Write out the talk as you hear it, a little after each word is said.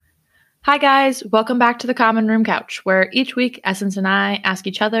Hi guys, welcome back to the Common Room Couch, where each week Essence and I ask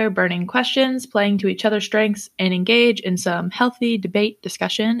each other burning questions, playing to each other's strengths, and engage in some healthy debate,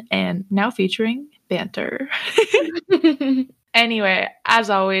 discussion, and now featuring banter. Anyway, as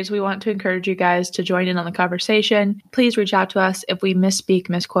always, we want to encourage you guys to join in on the conversation. Please reach out to us if we misspeak,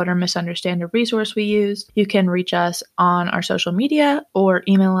 misquote, or misunderstand a resource we use. You can reach us on our social media or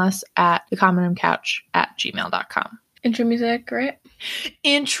email us at thecommonroomcouch@gmail.com. Intro music, right?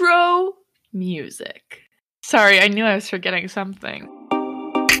 Intro music. Sorry, I knew I was forgetting something.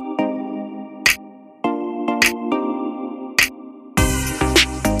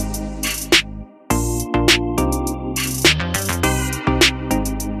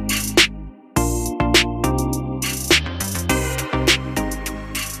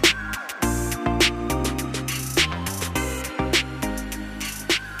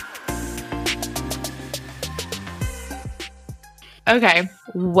 Okay,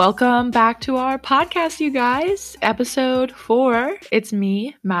 welcome back to our podcast, you guys. Episode 4. It's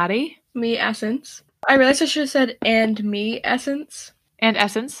me, Maddie. Me, Essence. I realized I should have said, and me, Essence. And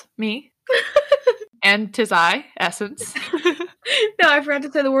Essence, me. And 'tis I, Essence. No, I forgot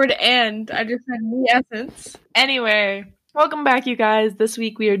to say the word and. I just said me, Essence. Anyway, welcome back, you guys. This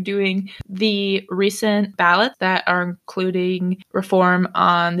week we are doing the recent ballots that are including reform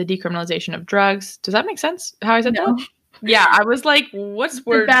on the decriminalization of drugs. Does that make sense, how I said that? Yeah, I was like, what's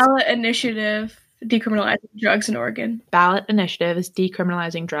words? The ballot initiative decriminalizing drugs in Oregon. Ballot initiative is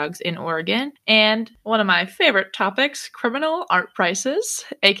decriminalizing drugs in Oregon. And one of my favorite topics, criminal art prices,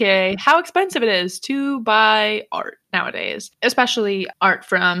 aka how expensive it is to buy art nowadays, especially art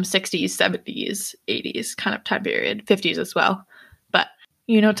from 60s, 70s, 80s kind of time period, 50s as well. But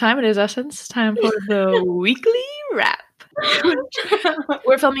you know what time it is, Essence? Time for the weekly wrap.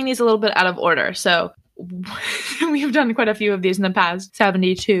 We're filming these a little bit out of order, so we've done quite a few of these in the past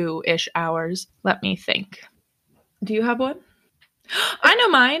 72-ish hours. Let me think. Do you have one? I know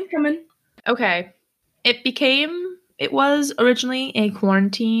mine. Come in. Okay. It was originally a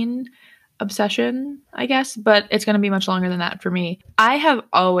quarantine obsession, I guess, but it's going to be much longer than that for me. I have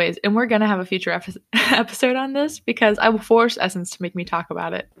always, and we're going to have a future episode on this because I will force Essence to make me talk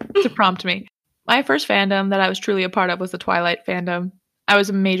about it, to prompt me. My first fandom that I was truly a part of was the Twilight fandom. I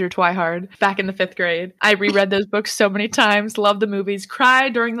was a major twihard back in the 5th grade. I reread those books so many times, loved the movies,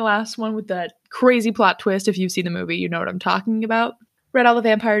 cried during the last one with that crazy plot twist. If you've seen the movie, you know what I'm talking about. Read all the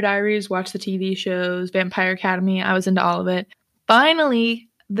Vampire Diaries, watched the TV shows, Vampire Academy. I was into all of it. Finally,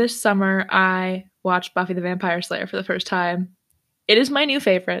 this summer, I watched Buffy the Vampire Slayer for the first time. It is my new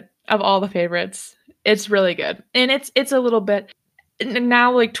favorite of all the favorites. It's really good. And it's a little bit...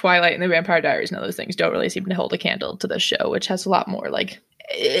 Now, like, Twilight and the Vampire Diaries and all those things don't really seem to hold a candle to this show, which has a lot more, like...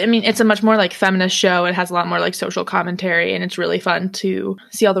 I mean, it's a much more, like, feminist show. It has a lot more, like, social commentary, and it's really fun to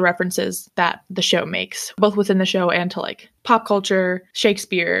see all the references that the show makes, both within the show and to, like, pop culture,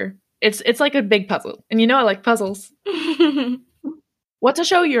 Shakespeare. It's like a big puzzle. And you know I like puzzles. What's a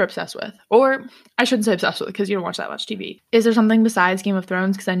show you're obsessed with? Or, I shouldn't say obsessed with because you don't watch that much TV. Is there something besides Game of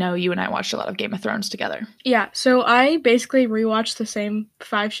Thrones? Because I know you and I watched a lot of Game of Thrones together. Yeah, so I basically rewatch the same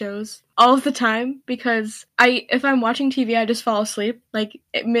 5 shows all of the time because if I'm watching TV, I just fall asleep, like,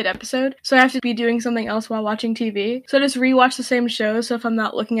 mid-episode. So I have to be doing something else while watching TV. So I just rewatch the same show, so if I'm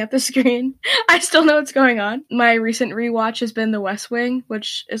not looking at the screen, I still know what's going on. My recent rewatch has been The West Wing,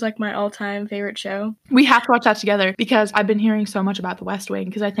 which is, like, my all-time favorite show. We have to watch that together because I've been hearing so much about The West Wing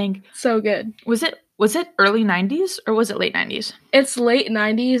because I think... So good. Was it early 90s or was it late 90s? It's late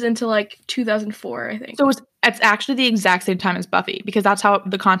 90s into, like, 2004, I think. So it's actually the exact same time as Buffy because that's how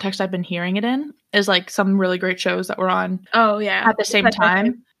the context I've been hearing it in is, like, some really great shows that were on at the same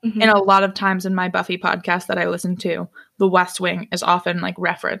time. Mm-hmm. And a lot of times in my Buffy podcast that I listen to, The West Wing is often, like,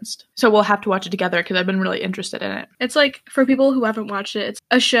 referenced. So we'll have to watch it together because I've been really interested in it. It's, like, for people who haven't watched it, it's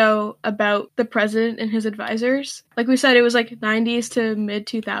a show about the president and his advisors. Like we said, it was, like, 90s to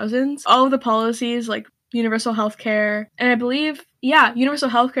mid-2000s. All of the policies, like, universal healthcare, and I believe, universal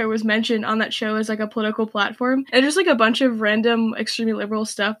healthcare was mentioned on that show as, like, a political platform, and just, like, a bunch of random extremely liberal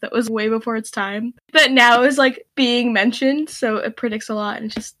stuff that was way before its time, that now is, like, being mentioned, so it predicts a lot, and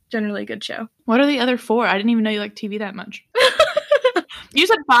it's just generally a good show. What are the other 4? I didn't even know you liked TV that much. You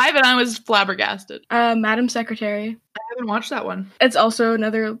said 5 and I was flabbergasted. Madam Secretary. I haven't watched that one. It's also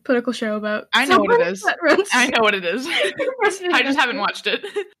another political show about... I know what it is. I know what it is. I just haven't watched it.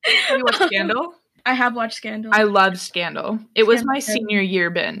 Have you watched Scandal? I have watched Scandal. I loved Scandal. It was my senior year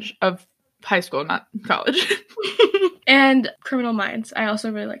binge of high school, not college. And Criminal Minds. I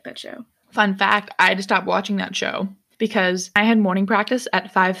also really like that show. Fun fact, I had to stop watching that show because I had morning practice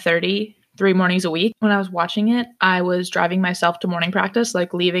at 5:30 3 mornings a week. When I was watching it, I was driving myself to morning practice,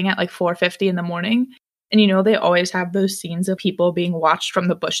 like leaving at like 4:50 in the morning. And they always have those scenes of people being watched from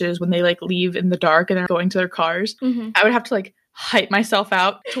the bushes when they like leave in the dark and they're going to their cars. Mm-hmm. I would have to like hype myself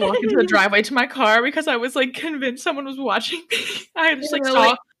out to walk into the driveway to my car because I was like convinced someone was watching me. I just like saw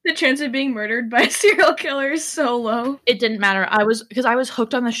like, the chance of being murdered by a serial killer is so low. It didn't matter. I was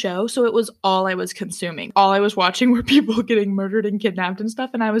hooked on the show, so it was all I was consuming. All I was watching were people getting murdered and kidnapped and stuff.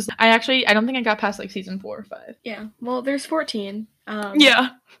 And I don't think I got past like season 4 or 5. Yeah. Well, there's 14.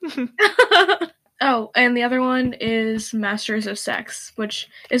 Yeah. Oh, and the other one is Masters of Sex, which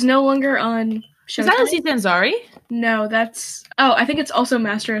is no longer on Showtime. Is that Aziz Ansari? No, that's... Oh, I think it's also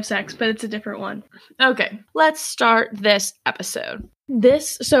Master of Sex, but it's a different one. Okay. Let's start this episode.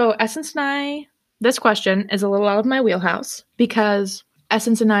 This question is a little out of my wheelhouse because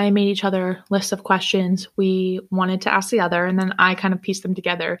Essence and I made each other lists of questions we wanted to ask the other, and then I kind of pieced them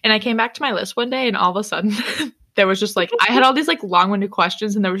together. And I came back to my list one day, and all of a sudden... there was just like, I had all these like long-winded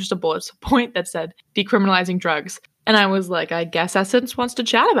questions and there was just a bullet point that said decriminalizing drugs. And I was like, I guess Essence wants to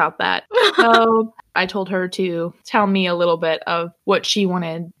chat about that. So I told her to tell me a little bit of what she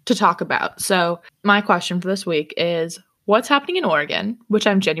wanted to talk about. So my question for this week is, what's happening in Oregon? Which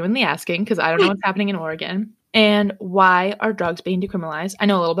I'm genuinely asking because I don't know what's happening in Oregon. And why are drugs being decriminalized? I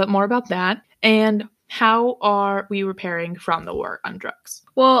know a little bit more about that. And how are we repairing from the war on drugs?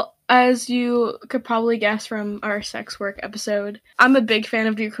 Well, as you could probably guess from our sex work episode, I'm a big fan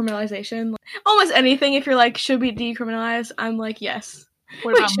of decriminalization. Almost anything, if you're like, should we decriminalize? I'm like, yes.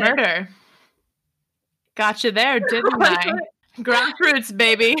 What about murder? Gotcha there, didn't I? Grassroots,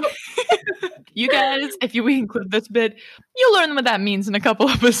 baby. You guys, if we include this bit, you'll learn what that means in a couple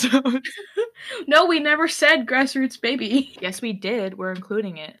episodes. No, we never said grassroots, baby. Yes, we did. We're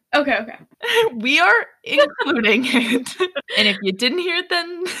including it. Okay. We are including it. And if you didn't hear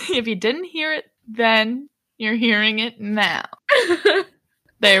it then you're hearing it now.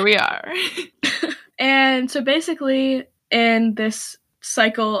 There we are. And so basically, in this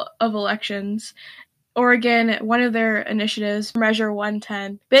cycle of elections, Oregon, one of their initiatives, Measure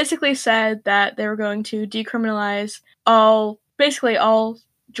 110, basically said that they were going to decriminalize all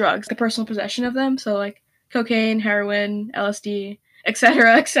drugs, the personal possession of them. So like cocaine, heroin, LSD,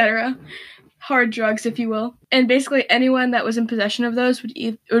 etc. Hard drugs, if you will. And basically anyone that was in possession of those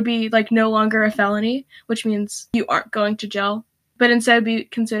would be like no longer a felony, which means you aren't going to jail, but instead be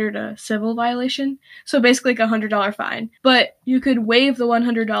considered a civil violation. So basically like $100 fine. But you could waive the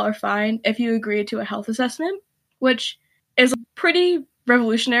 $100 fine if you agreed to a health assessment, which is pretty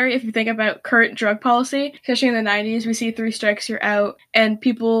revolutionary if you think about current drug policy. Especially in the 90s, we see 3 strikes, you're out, and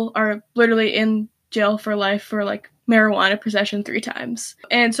people are literally in jail for life for like marijuana possession 3 times.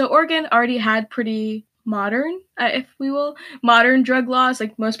 And so Oregon already had pretty modern, if we will, modern drug laws.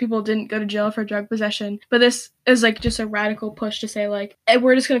 Like most people didn't go to jail for drug possession, but this is like just a radical push to say like,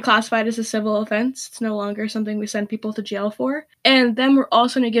 we're just going to classify it as a civil offense. It's no longer something we send people to jail for. And then we're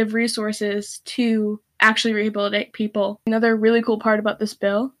also going to give resources to actually rehabilitate people. Another really cool part about this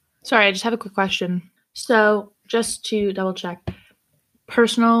bill. Sorry, I just have a quick question. So just to double check,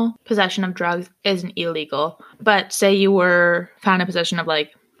 personal possession of drugs isn't illegal, but say you were found in possession of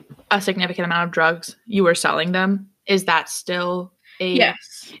like a significant amount of drugs, you were selling them, is that still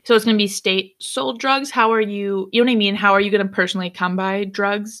Yes. So it's going to be state sold drugs? How are you know what I mean? How are you going to personally come by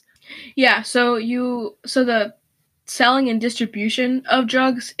drugs? Yeah, so the selling and distribution of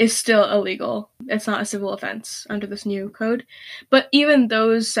drugs is still illegal. It's not a civil offense under this new code. But even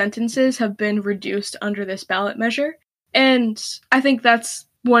those sentences have been reduced under this ballot measure. And I think that's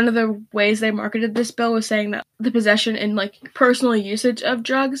one of the ways they marketed this bill, was saying that the possession and like personal usage of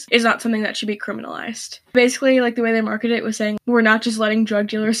drugs is not something that should be criminalized. Basically, like the way they marketed it was saying, we're not just letting drug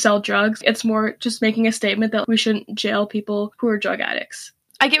dealers sell drugs. It's more just making a statement that we shouldn't jail people who are drug addicts.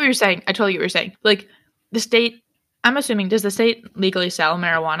 I get what you're saying. I totally get what you're saying. Like the state, I'm assuming, does the state legally sell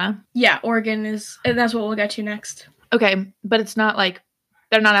marijuana? Yeah, Oregon is, and that's what we'll get to next. Okay, but it's not like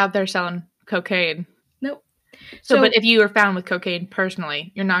they're not out there selling cocaine. Nope. So, but if you are found with cocaine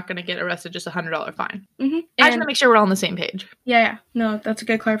personally, you're not going to get arrested, just $100 fine. Mm-hmm. I just want to make sure we're all on the same page. Yeah. No, that's a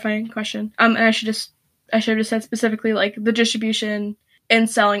good clarifying question. And I should have just said specifically, like, the distribution and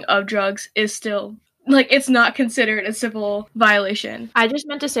selling of drugs is still, like, it's not considered a civil violation. I just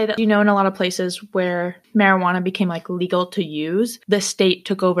meant to say that, in a lot of places where marijuana became, like, legal to use, the state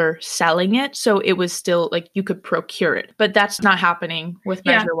took over selling it, so it was still, like, you could procure it. But that's not happening with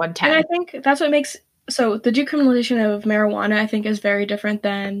Measure 110. And I think that's what makes So the decriminalization of marijuana, I think, is very different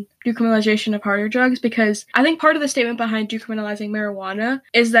than decriminalization of harder drugs, because I think part of the statement behind decriminalizing marijuana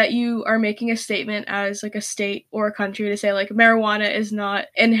is that you are making a statement as like a state or a country to say like marijuana is not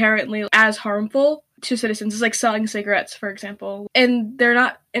inherently as harmful to citizens. It's like selling cigarettes, for example. And they're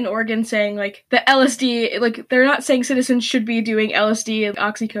not in Oregon saying like the LSD, like they're not saying citizens should be doing LSD and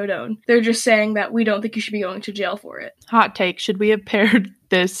oxycodone. They're just saying that we don't think you should be going to jail for it. Hot take. Should we have paired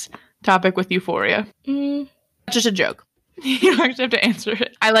this topic with Euphoria? Just a joke. You actually have to answer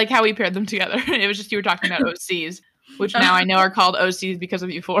it. I like how we paired them together. It was just you were talking about OCs, which now I know are called OCs because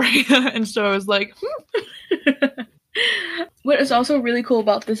of Euphoria. And so I was like, What is also really cool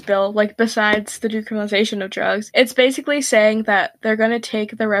about this bill, like besides the decriminalization of drugs, it's basically saying that they're going to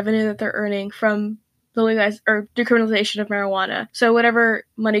take the revenue that they're earning from the decriminalization of marijuana. So whatever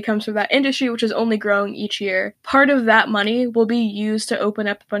money comes from that industry, which is only growing each year, part of that money will be used to open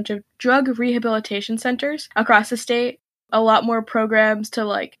up a bunch of drug rehabilitation centers across the state, a lot more programs to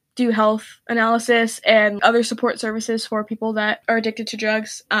like do health analysis and other support services for people that are addicted to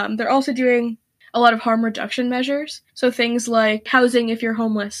drugs. They're also doing a lot of harm reduction measures. So things like housing if you're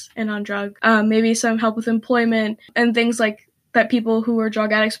homeless and on drug, maybe some help with employment and things like that, people who are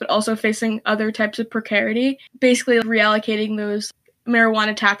drug addicts but also facing other types of precarity, basically reallocating those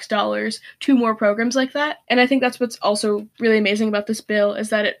marijuana tax dollars to more programs like that. And I think that's what's also really amazing about this bill, is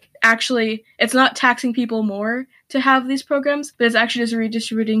that it's not taxing people more to have these programs, but it's actually just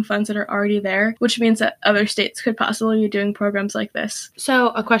redistributing funds that are already there, which means that other states could possibly be doing programs like this. So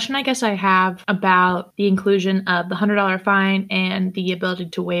a question I guess I have about the inclusion of the $100 fine and the ability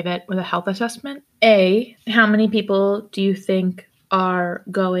to waive it with a health assessment. A, how many people do you think are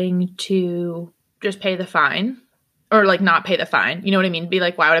going to just pay the fine? Or, like, not pay the fine. You know what I mean? Be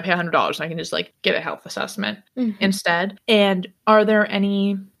like, why would I pay $100 when I can just, like, get a health assessment instead? And are there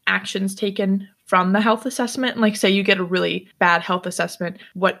any actions taken from the health assessment? Like, say you get a really bad health assessment,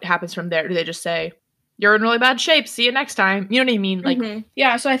 what happens from there? Do they just say, you're in really bad shape, see you next time? You know what I mean? Like,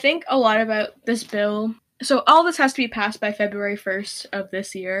 Yeah, so I think a lot about this bill. So all this has to be passed by February 1st of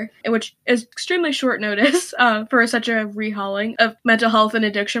this year, which is extremely short notice for such a rehauling of mental health and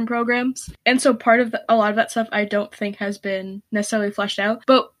addiction programs. And so a lot of that stuff I don't think has been necessarily fleshed out.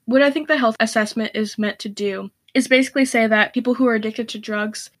 But what I think the health assessment is meant to do is basically say that people who are addicted to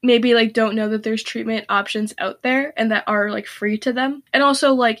drugs maybe like don't know that there's treatment options out there and that are like free to them. And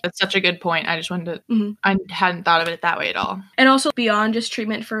also like, that's such a good point. I just wanted to, I hadn't thought of it that way at all. And also beyond just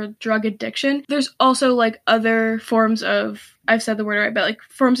treatment for drug addiction, there's also like other forms of, I've said the word right, but like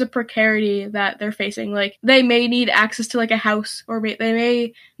forms of precarity that they're facing. Like they may need access to like a house, or they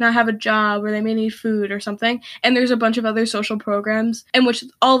may not have a job, or they may need food or something. And there's a bunch of other social programs in which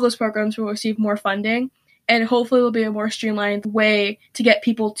all of those programs will receive more funding. And hopefully will be a more streamlined way to get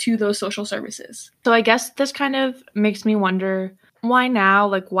people to those social services. So I guess this kind of makes me wonder, why now?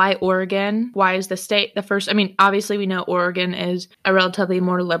 Like, why Oregon? Why is the state the first? I mean, obviously we know Oregon is a relatively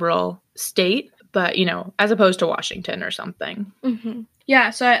more liberal state, but, you know, as opposed to Washington or something. Yeah,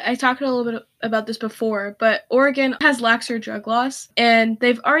 so I talked a little bit about this before, but Oregon has laxer drug laws, and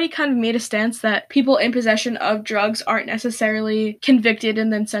they've already kind of made a stance that people in possession of drugs aren't necessarily convicted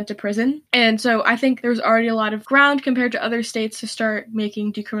and then sent to prison. And so I think there's already a lot of ground compared to other states to start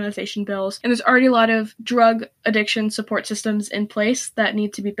making decriminalization bills. And there's already a lot of drug addiction support systems in place that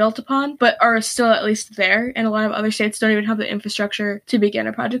need to be built upon, but are still at least there. And a lot of other states don't even have the infrastructure to begin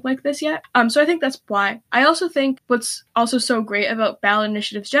a project like this yet. So I think that's why. I also think what's also so great about ballot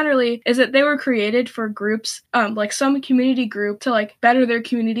initiatives generally is that they were created for groups, like some community group, to like better their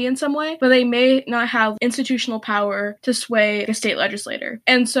community in some way, but they may not have institutional power to sway a state legislator.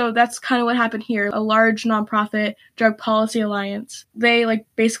 And so that's kind of what happened here. A large nonprofit drug policy alliance, they like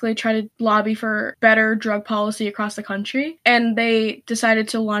basically try to lobby for better drug policy across the country, and they decided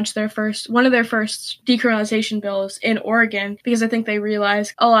to launch one of their first decriminalization bills in Oregon because I think they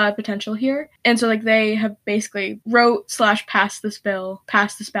realized a lot of potential here. And so like they have basically passed this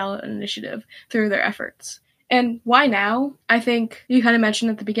ballot initiative through their efforts. And why now? I think you kind of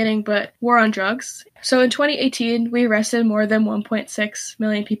mentioned at the beginning, but war on drugs. So in 2018, we arrested more than 1.6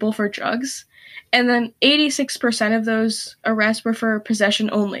 million people for drugs. And then 86% of those arrests were for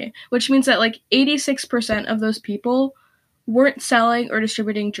possession only, which means that like 86% of those people weren't selling or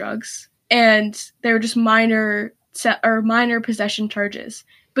distributing drugs. And they were just minor possession charges.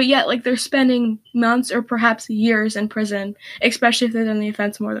 But yet, like, they're spending months or perhaps years in prison, especially if they've done the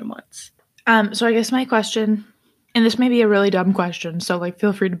offense more than once. So I guess my question, and this may be a really dumb question, so, like,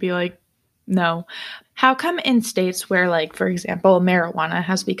 feel free to be like, no. How come in states where, like, for example, marijuana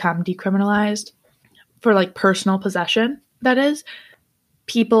has become decriminalized for, like, personal possession, that is,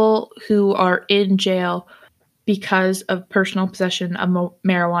 people who are in jail because of personal possession of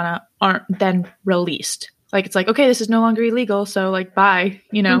marijuana aren't then released. Like, it's like, okay, this is no longer illegal, so like, bye,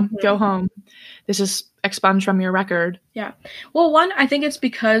 go home. This is expunged from your record. Yeah. Well, one, I think it's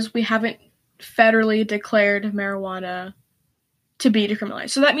because we haven't federally declared marijuana to be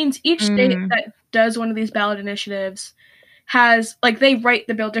decriminalized. So that means each state that does one of these ballot initiatives has, like, they write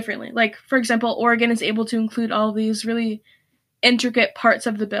the bill differently. Like, for example, Oregon is able to include all these really intricate parts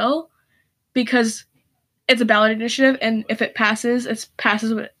of the bill because it's a ballot initiative, and if it passes, it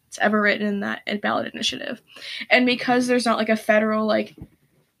passes what's ever written in that ballot initiative. And because there's not like a federal like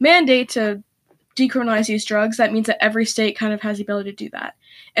mandate to decriminalize these drugs, that means that every state kind of has the ability to do that.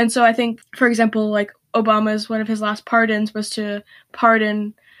 And so I think, for example, like Obama's, one of his last pardons was to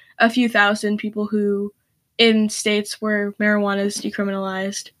pardon a few thousand people who, in states where marijuana is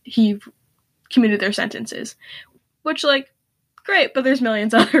decriminalized, he commuted their sentences. Which, like, great, but there's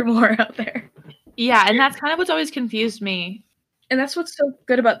millions other more out there. Yeah, and that's kind of what's always confused me. And that's what's so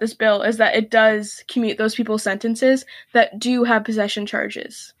good about this bill, is that it does commute those people's sentences that do have possession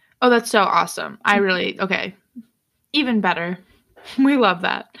charges. Oh, that's so awesome. Okay. Even better. We love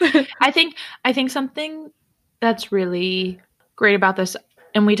that. I think something that's really great about this,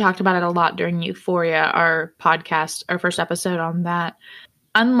 and we talked about it a lot during Euphoria, our podcast, our first episode on that.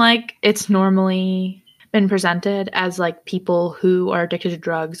 Unlike it's normally been presented as like people who are addicted to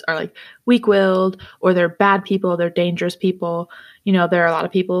drugs are like weak-willed, or they're bad people, they're dangerous people. There are a lot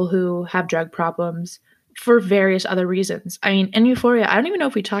of people who have drug problems for various other reasons. I mean, in Euphoria, I don't even know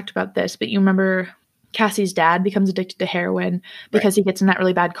if we talked about this, but you remember Cassie's dad becomes addicted to heroin because he gets in that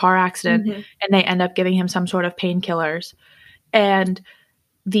really bad car accident, and they end up giving him some sort of painkillers. And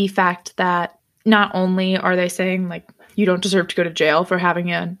the fact that not only are they saying like, you don't deserve to go to jail for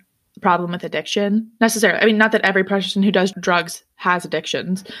having a problem with addiction necessarily. I mean, not that every person who does drugs has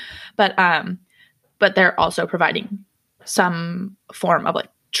addictions, but they're also providing some form of like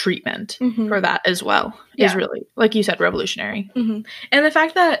treatment for that as well is really, like you said, revolutionary. And the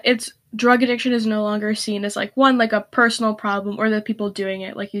fact that drug addiction is no longer seen as like a personal problem, or that people doing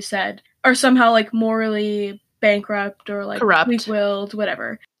it, like you said, are somehow like morally bankrupt or like corrupt, weak-willed,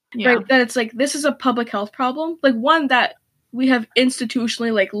 whatever. Right? That it's like, this is a public health problem, like one that we have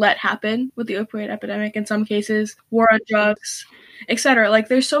institutionally like let happen with the opioid epidemic in some cases, war on drugs, etc. Like,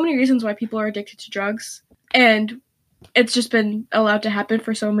 there's so many reasons why people are addicted to drugs, and it's just been allowed to happen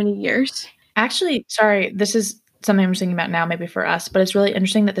for so many years. Actually, sorry, this is something I'm thinking about now, maybe for us, but it's really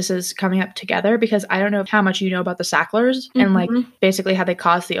interesting that this is coming up together, because I don't know how much you know about the Sacklers and like basically how they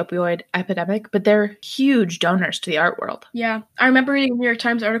caused the opioid epidemic, but they're huge donors to the art world. Yeah. I remember reading a New York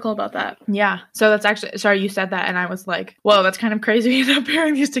Times article about that. Yeah. So that's actually, sorry, you said that and I was like, whoa, that's kind of crazy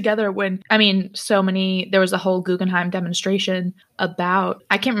pairing these together when, I mean, there was a whole Guggenheim demonstration about,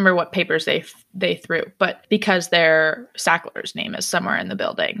 I can't remember what papers they threw, but because their Sackler's name is somewhere in the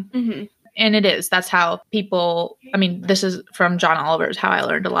building. And that's how people, I mean, this is from John Oliver's how I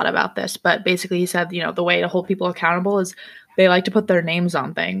learned a lot about this, but basically he said, the way to hold people accountable is they like to put their names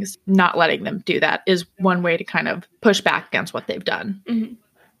on things. Not letting them do that is one way to kind of push back against what they've done.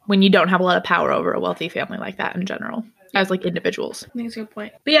 When you don't have a lot of power over a wealthy family like that in general, as like individuals. I think it's a good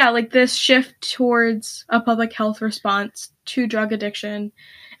point. But yeah, like this shift towards a public health response to drug addiction,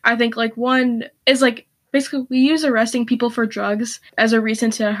 I think like one is like, basically, we use arresting people for drugs as a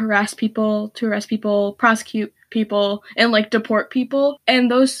reason to arrest people, prosecute people, and like deport people. And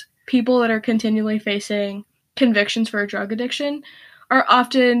those people that are continually facing convictions for drug addiction are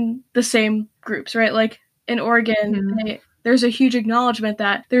often the same groups, right? Like in Oregon, there's a huge acknowledgement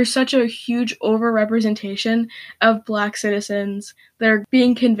that there's such a huge overrepresentation of Black citizens that are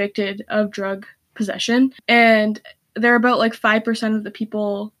being convicted of drug possession. And they're about like 5% of the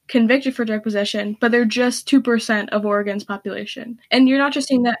people convicted for drug possession, but they're just 2% of Oregon's population. And you're not just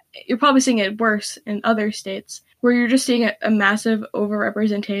seeing that, you're probably seeing it worse in other states, where you're just seeing a massive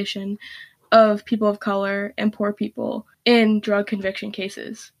overrepresentation of people of color and poor people in drug conviction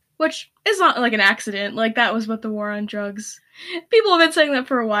cases, which is not like an accident. Like, that was what the war on drugs, people have been saying that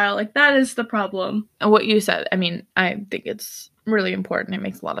for a while. Like, that is the problem. And what you said, I mean, I think it's really important. It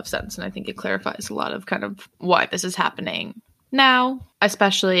makes a lot of sense, and I think it clarifies a lot of kind of why this is happening now,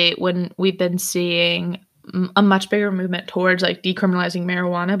 especially when we've been seeing a much bigger movement towards like decriminalizing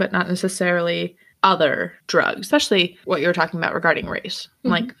marijuana, but not necessarily other drugs, especially what you're talking about regarding race.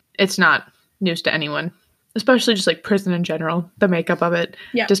 Like, it's not news to anyone, especially just like prison in general, the makeup of it,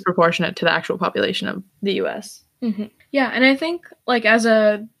 disproportionate to the actual population of the US. Yeah, and I think like as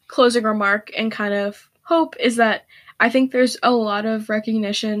a closing remark and kind of hope is that I think there's a lot of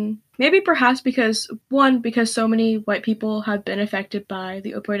recognition maybe perhaps because so many white people have been affected by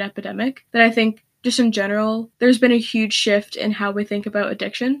the opioid epidemic, that I think just in general, there's been a huge shift in how we think about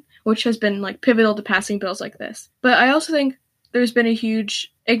addiction, which has been like pivotal to passing bills like this. But I also think there's been a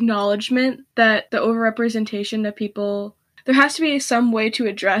huge acknowledgement that the overrepresentation of people, there has to be some way to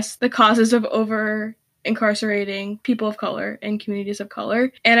address the causes of over incarcerating people of color and communities of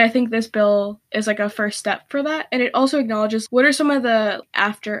color. And I think this bill is like a first step for that. And it also acknowledges what are some of the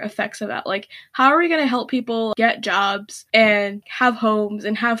after effects of that. Like, how are we going to help people get jobs and have homes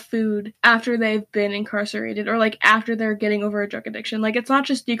and have food after they've been incarcerated, or like after they're getting over a drug addiction? Like, it's not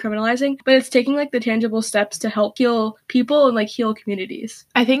just decriminalizing, but it's taking like the tangible steps to help heal people and like heal communities.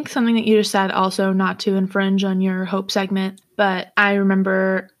 I think something that you just said, also not to infringe on your hope segment, but I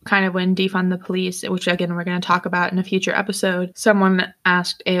remember kind of when Defund the Police, which again we're going to talk about in a future episode, someone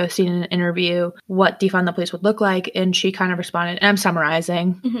asked AOC in an interview what Defund the Police would look like, and she kind of responded, and I'm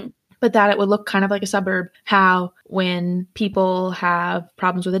summarizing, but that it would look kind of like a suburb, how when people have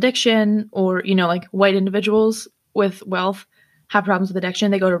problems with addiction, or, you know, like white individuals with wealth have problems with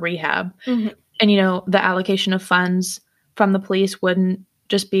addiction, they go to rehab. And, you know, the allocation of funds from the police wouldn't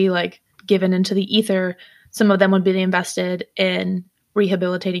just be like given into the ether. Some of them would be invested in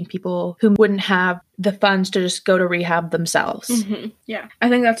rehabilitating people who wouldn't have the funds to just go to rehab themselves. Yeah, I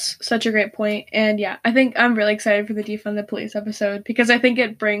think that's such a great point. And yeah, I think I'm really excited for the Defund the Police episode, because I think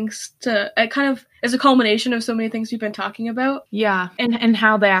it kind of is a culmination of so many things we've been talking about. Yeah, and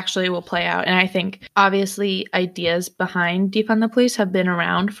how they actually will play out. And I think obviously ideas behind Defund the Police have been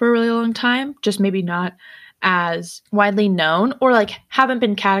around for a really long time, just maybe not as widely known, or like haven't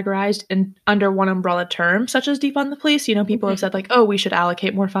been categorized in under one umbrella term, such as defund the police. You know, people have said like, oh, we should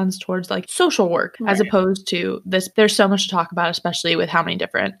allocate more funds towards like social work, as opposed to this. There's so much to talk about, especially with how many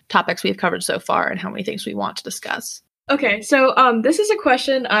different topics we've covered so far and how many things we want to discuss. Okay, so this is a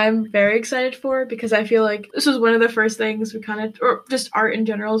question I'm very excited for, because I feel like this was one of the first things we kind of, or just art in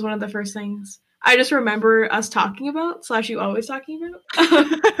general is one of the first things I just remember us talking about, / you always talking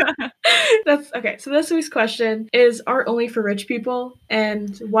about. That's okay. So this week's question is art only for rich people,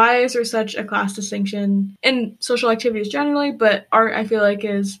 and why is there such a class distinction in social activities generally, but art I feel like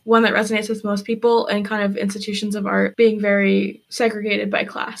is one that resonates with most people, and kind of institutions of art being very segregated by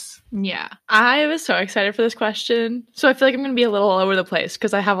class. Yeah, I was so excited for this question. So I feel like I'm going to be a little all over the place,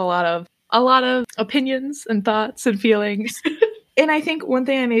 because I have a lot of opinions and thoughts and feelings. And I think one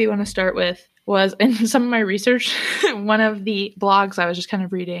thing I maybe want to start with was, in some of my research, one of the blogs I was just kind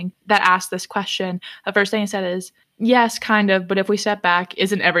of reading that asked this question, the first thing I said is, yes, kind of, but if we step back,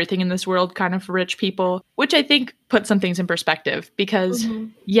 isn't everything in this world kind of for rich people? Which I think puts some things in perspective, because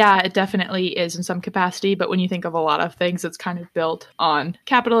yeah, it definitely is in some capacity, but when you think of a lot of things, it's kind of built on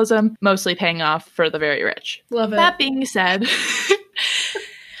capitalism, mostly paying off for the very rich. Love it. That being said,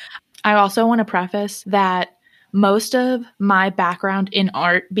 I also want to preface that most of my background in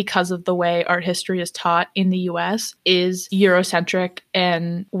art, because of the way art history is taught in the US, is Eurocentric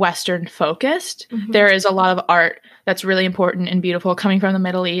and Western focused. There is a lot of art that's really important and beautiful coming from the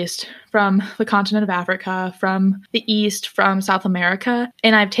Middle East, from the continent of Africa, from the East, from South America.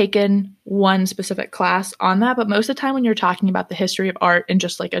 And I've taken one specific class on that. But most of the time when you're talking about the history of art in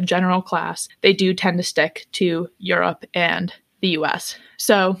just like a general class, they do tend to stick to Europe and the US.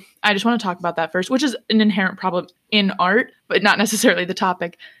 So I just want to talk about that first, which is an inherent problem in art, but not necessarily the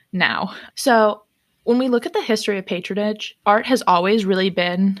topic now. So when we look at the history of patronage, art has always really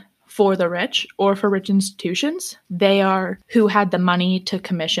been for the rich, or for rich institutions. They are who had the money to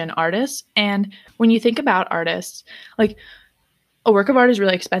commission artists. And when you think about artists, like, a work of art is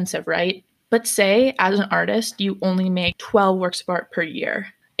really expensive, right? But say as an artist, you only make 12 works of art per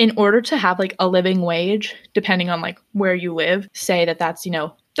year. In order to have like a living wage, depending on like where you live, say that that's, you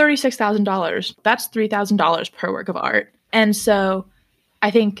know, $36,000, that's $3,000 per work of art. And so I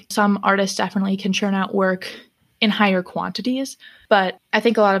think some artists definitely can churn out work in higher quantities, but I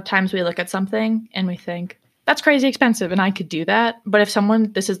think a lot of times we look at something and we think, that's crazy expensive and I could do that. But if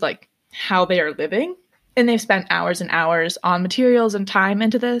someone, this is like how they are living, and they've spent hours and hours on materials and time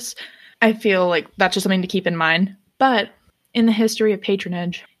into this, I feel like that's just something to keep in mind. But in the history of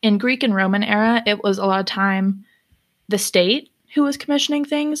patronage, in Greek and Roman era, it was a lot of time the state who was commissioning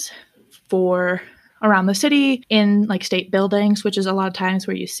things for around the city in like state buildings, which is a lot of times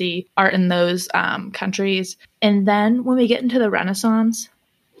where you see art in those countries. And then when we get into the Renaissance,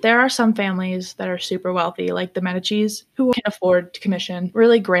 There are some families that are super wealthy, like the Medicis, who can afford to commission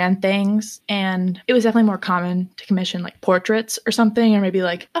really grand things. And it was definitely more common to commission like portraits or something, or maybe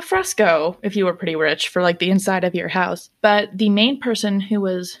like a fresco if you were pretty rich for like the inside of your house. But the main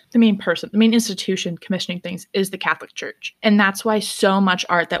institution commissioning things is the Catholic Church. And that's why so much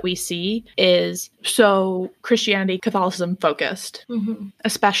art that we see is so Christianity, Catholicism focused,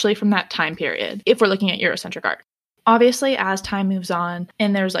 especially from that time period, if we're looking at Eurocentric art. Obviously, as time moves on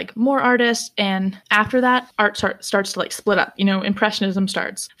and there's like more artists, and after that, art starts to like split up. You know, Impressionism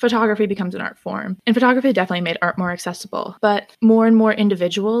starts. Photography becomes an art form. And photography definitely made art more accessible. But more and more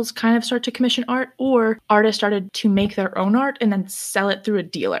individuals kind of start to commission art, or artists started to make their own art and then sell it through a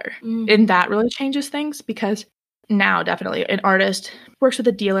dealer. And that really changes things, because now definitely an artist works with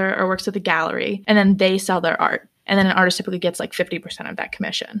a dealer or works with a gallery, and then they sell their art. And then an artist typically gets like 50% of that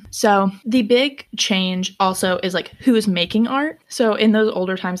commission. So the big change also is like who's making art. So in those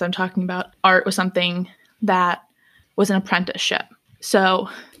older times I'm talking about, art was something that was an apprenticeship. So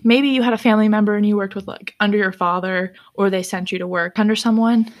maybe you had a family member and you worked with like under your father, or they sent you to work under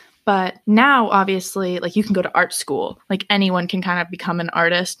someone. But now, obviously, like you can go to art school. Like anyone can kind of become an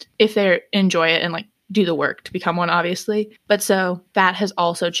artist if they enjoy it and like do the work to become one, obviously. But so that has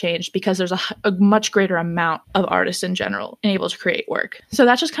also changed, because there's a much greater amount of artists in general and able to create work. So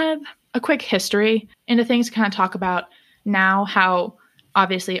that's just kind of a quick history into things to kind of talk about now how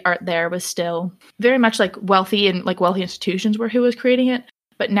obviously art there was still very much like wealthy, and like wealthy institutions were who was creating it.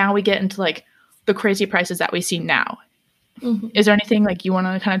 But now we get into like the crazy prices that we see now. Is there anything like you want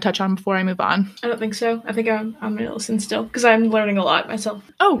to kind of touch on before I move on? I don't think so. I think I'm going to listen still, because I'm learning a lot myself.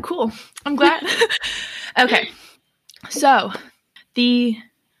 Oh, cool. I'm glad. Okay. So the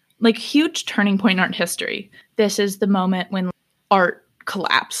like huge turning point in art history. This is the moment when art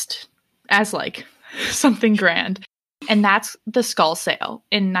collapsed as like something grand. And that's the skull sale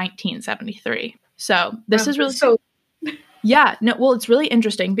in 1973. So this is really yeah, no, well, it's really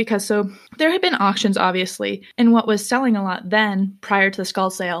interesting, because so there had been auctions, obviously, and what was selling a lot then, prior to the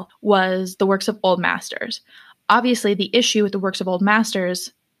skull sale, was the works of old masters. Obviously, the issue with the works of old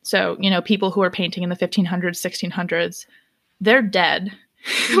masters, so, you know, people who are painting in the 1500s, 1600s, they're dead.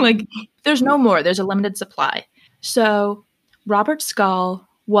 Like, there's no more. There's a limited supply. So Robert Skull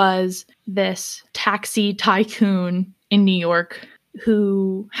was this taxi tycoon in New York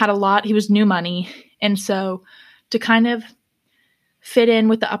who had a lot. He was new money. And so to kind of fit in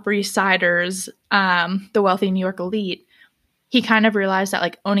with the Upper East Siders, the wealthy New York elite, he kind of realized that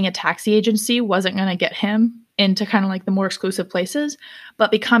like owning a taxi agency wasn't going to get him into kind of like the more exclusive places,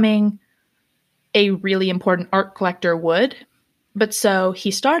 but becoming a really important art collector would. But so he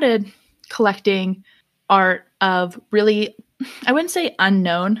started collecting art of really, I wouldn't say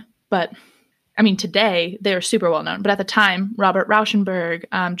unknown, but I mean, today they're super well known, but at the time, Robert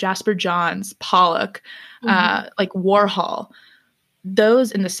Rauschenberg, Jasper Johns, Pollock, like Warhol,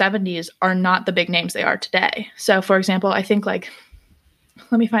 those in the 70s are not the big names they are today. So for example, I think like,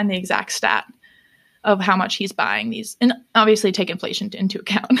 let me find the exact stat of how much he's buying these, and obviously take inflation into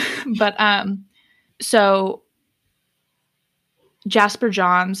account. But so Jasper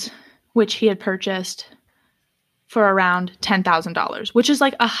Johns, which he had purchased for around $10,000, which is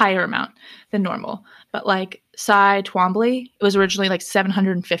like a higher amount than normal. But like Cy Twombly, it was originally like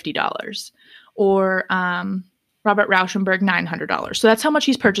 $750, or Robert Rauschenberg, $900. So that's how much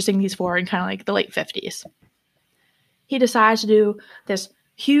he's purchasing these for in kind of like the late 50s. He decides to do this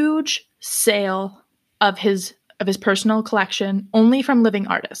huge sale of his personal collection only from living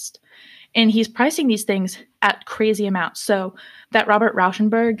artists. And he's pricing these things at crazy amounts. So that Robert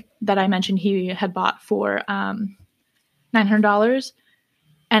Rauschenberg that I mentioned he had bought for $900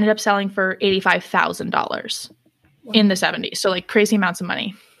 ended up selling for $85,000 in the 70s. So like crazy amounts of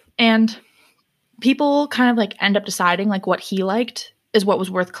money. And people kind of like end up deciding like what he liked is what was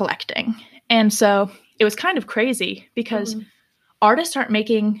worth collecting. And so it was kind of crazy, because artists aren't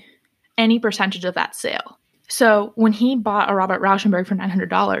making any percentage of that sale. So when he bought a Robert Rauschenberg for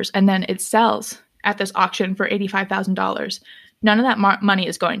 $900 and then it sells at this auction for $85,000, none of that money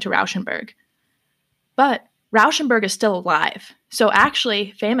is going to Rauschenberg. But Rauschenberg is still alive. So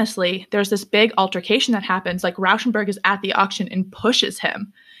actually, famously, there's this big altercation that happens. Like Rauschenberg is at the auction and pushes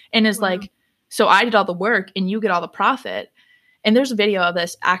him and is like, so I did all the work and you get all the profit. And there's a video of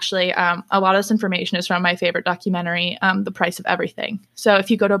this, actually. A lot of this information is from my favorite documentary, The Price of Everything. So if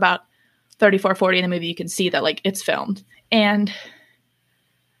you go to about 3440 in the movie, you can see that like it's filmed. And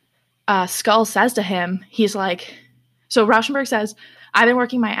Skull says to him, he's like, so Rauschenberg says, I've been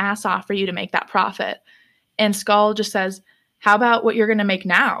working my ass off for you to make that profit. And Skull just says, how about what you're going to make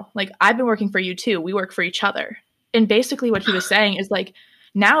now? Like, I've been working for you too. We work for each other. And basically what he was saying is like,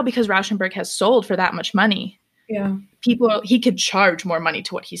 Now, because Rauschenberg has sold for that much money, Yeah. he could charge more money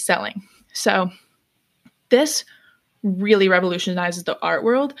to what he's selling. So this really revolutionizes the art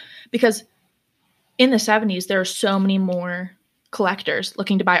world, because in the 70s, there are so many more collectors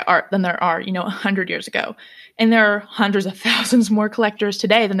looking to buy art than there are, 100 years ago. And there are hundreds of thousands more collectors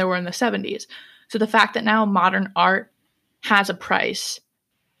today than there were in the 70s. So the fact that now modern art has a price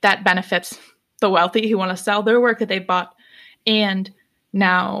that benefits the wealthy who want to sell their work that they bought, and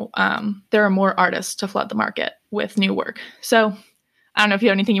now there are more artists to flood the market with new work. So I don't know if you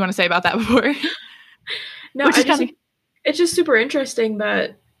have anything you want to say about that before. No, it's just super interesting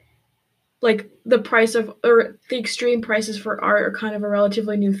that like the price of, or the extreme prices for art are kind of a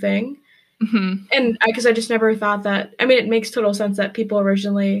relatively new thing. Mm-hmm. And because I just never thought that, I mean, it makes total sense that people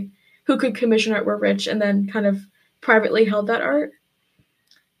originally who could commission art were rich and then kind of privately held that art.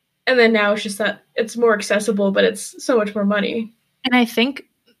 And then now it's just that it's more accessible, but it's so much more money. And I think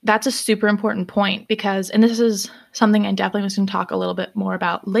that's a super important point, because, and this is something I definitely was going to talk a little bit more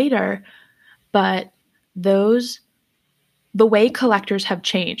about later, but the way collectors have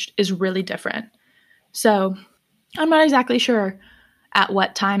changed is really different. So I'm not exactly sure at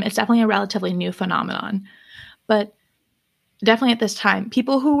what time. It's definitely a relatively new phenomenon. But definitely at this time,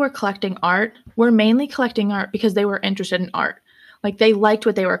 people who were collecting art were mainly collecting art because they were interested in art. Like, they liked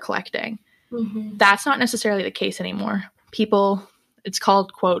what they were collecting. Mm-hmm. That's not necessarily the case anymore. People, it's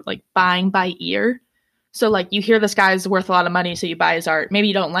called, quote, like buying by ear. So like, you hear this guy's worth a lot of money, so you buy his art. Maybe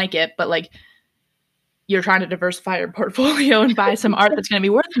you don't like it, but like, you're trying to diversify your portfolio and buy some art that's going to be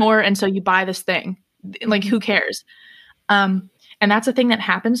worth more. And so you buy this thing. Like, who cares? And that's a thing that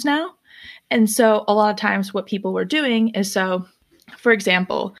happens now. And so a lot of times what people were doing is, so for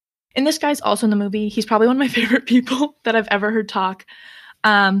example, and this guy's also in the movie, he's probably one of my favorite people that I've ever heard talk.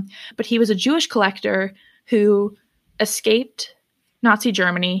 But he was a Jewish collector who escaped Nazi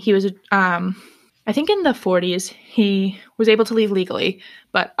Germany. He was, I think in the 40s, he was able to leave legally,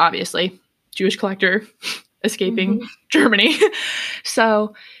 but obviously Jewish collector escaping Germany.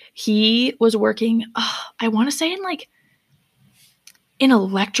 So he was working, I want to say in like an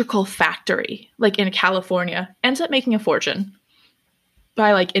electrical factory, like in California, ends up making a fortune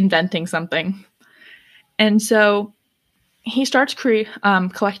by like inventing something. And so he starts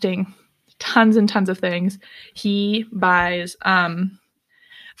collecting tons and tons of things. He buys,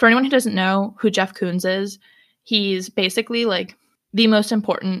 for anyone who doesn't know who Jeff Koons is, he's basically like the most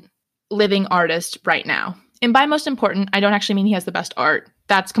important living artist right now. And by most important, I don't actually mean he has the best art.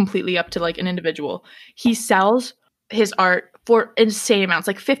 That's completely up to like an individual. He sells his art for insane amounts,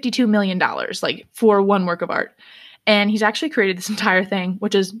 like $52 million, like for one work of art. And he's actually created this entire thing,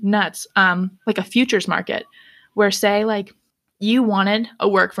 which is nuts, like a futures market, where say like you wanted a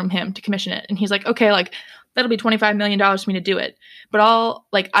work from him to commission it. And he's like, okay, like that'll be $25 million for me to do it. But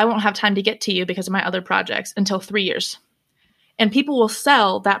I won't have time to get to you because of my other projects until 3 years. And people will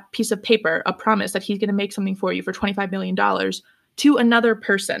sell that piece of paper, a promise that he's going to make something for you for $25 million, to another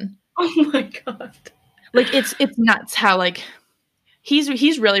person. Oh my God. Like, it's nuts how like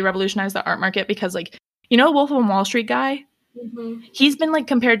he's really revolutionized the art market, because like, Wolf of Wall Street guy, he's been like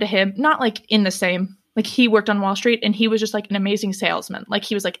compared to him, not like in the same, like he worked on Wall Street and he was just like an amazing salesman. Like,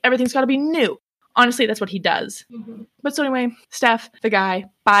 he was like, everything's got to be new. Honestly, that's what he does. But so anyway, Steph, the guy,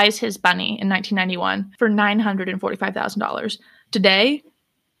 buys his bunny in 1991 for $945,000. Today,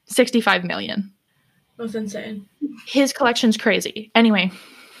 $65 million. That's insane. His collection's crazy. Anyway,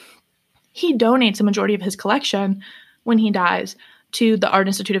 he donates a majority of his collection when he dies to the Art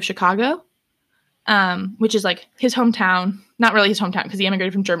Institute of Chicago, which is like his hometown. Not really his hometown because he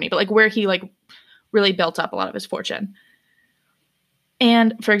immigrated from Germany, but like where he like really built up a lot of his fortune.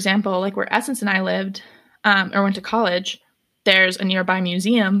 And for example, like where Essence and I lived or went to college, there's a nearby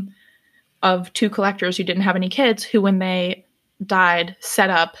museum of two collectors who didn't have any kids who, when they died,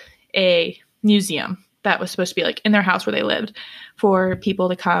 set up a museum that was supposed to be like in their house where they lived for people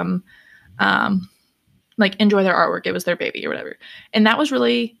to come like enjoy their artwork. It was their baby or whatever. And that was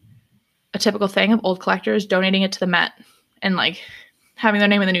really a typical thing of old collectors donating it to the Met and like having their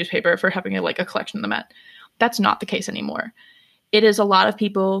name in the newspaper for having a collection of the Met. That's not the case anymore. It is a lot of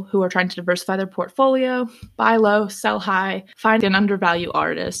people who are trying to diversify their portfolio, buy low, sell high, find an undervalued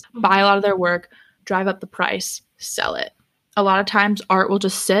artist, buy a lot of their work, drive up the price, sell it. A lot of times art will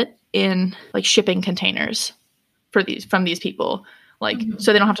just sit in like shipping containers from these people, like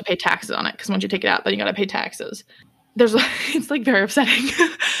so they don't have to pay taxes on it, because once you take it out, then you got to pay taxes. It's like very upsetting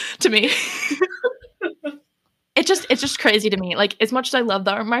to me. It's just crazy to me. Like, as much as I love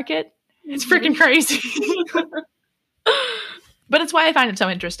the art market, it's freaking crazy. But it's why I find it so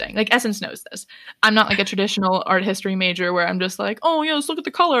interesting. Like, Essence knows this. I'm not like a traditional art history major where I'm just like, oh, yeah, let's look at the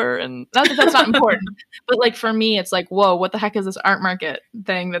color. And that's not important. But like, for me, it's like, whoa, what the heck is this art market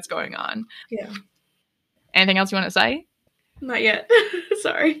thing that's going on? Yeah. Anything else you want to say? Not yet.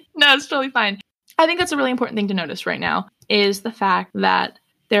 Sorry. No, it's totally fine. I think that's a really important thing to notice right now is the fact that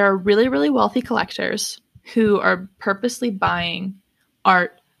there are really, really wealthy collectors who are purposely buying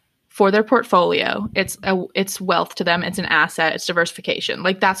art for their portfolio. It's wealth to them. It's an asset. It's diversification.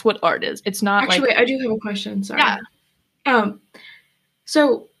 Like, that's what art is. It's not Actually, like... wait, I do have a question. Sorry. Yeah.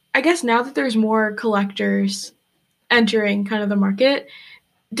 So I guess now that there's more collectors entering kind of the market,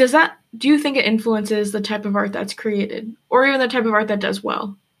 do you think it influences the type of art that's created or even the type of art that does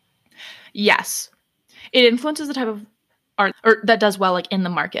well? Yes. It influences the type of art or that does well, like, in the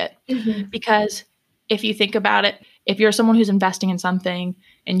market. Mm-hmm. Because if you think about it, if you're someone who's investing in something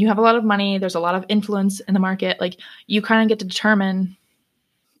and you have a lot of money, there's a lot of influence in the market, like, you kind of get to determine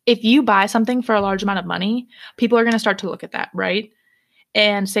if you buy something for a large amount of money, people are going to start to look at that, right?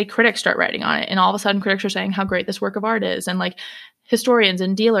 And say critics start writing on it. And all of a sudden critics are saying how great this work of art is. And like historians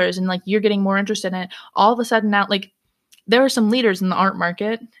and dealers, and like you're getting more interested in it. All of a sudden now, like, there are some leaders in the art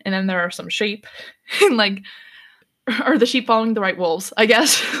market, and then there are some sheep. And like, are the sheep following the right wolves, I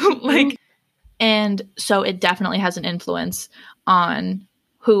guess? Like, and so it definitely has an influence on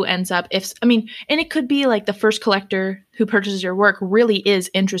who ends up and it could be like the first collector who purchases your work really is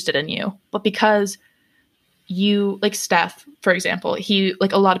interested in you, but because you, like Steph, for example, he,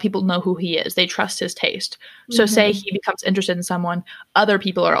 like, a lot of people know who he is. They trust his taste. So say he becomes interested in someone, other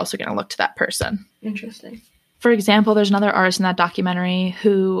people are also going to look to that person. Interesting. For example, there's another artist in that documentary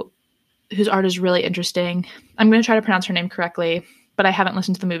whose art is really interesting. I'm going to try to pronounce her name correctly, but I haven't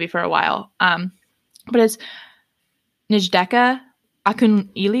listened to the movie for a while. But it's Njideka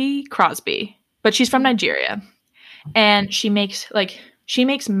Akunili Crosby, but she's from Nigeria, and she makes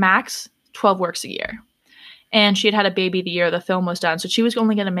max 12 works a year. And she had a baby the year the film was done, so she was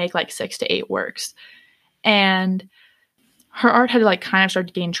only going to make like 6 to 8 works. And her art had like kind of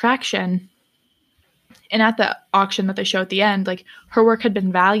started to gain traction. And at the auction that they show at the end, like, her work had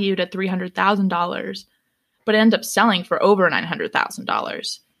been valued at $300,000, but it ended up selling for over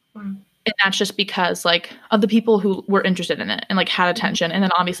 $900,000. Wow. And that's just because, like, of the people who were interested in it and like had attention. And then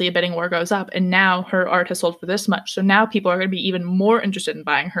obviously a bidding war goes up, and now her art has sold for this much. So now people are going to be even more interested in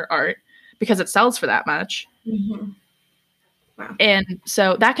buying her art because it sells for that much. Mm-hmm. Wow. And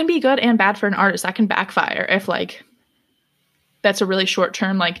so that can be good and bad for an artist. That can backfire if, like, that's a really short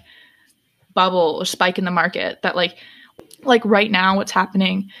term, like, bubble or spike in the market that like right now what's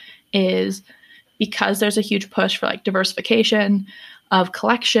happening is because there's a huge push for like diversification of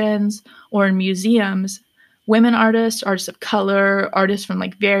collections or in museums, women artists of color, artists from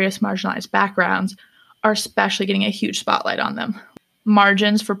like various marginalized backgrounds are especially getting a huge spotlight on them.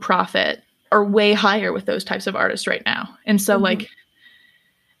 Margins for profit are way higher with those types of artists right now. And so like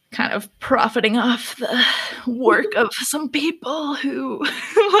kind of profiting off the work of some people who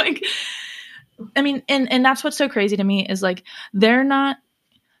like, I mean, and that's what's so crazy to me is like, there's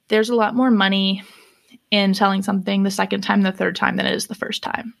a lot more money in selling something the second time, the third time than it is the first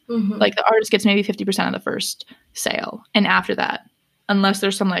time. Mm-hmm. Like the artist gets maybe 50% of the first sale. And after that, unless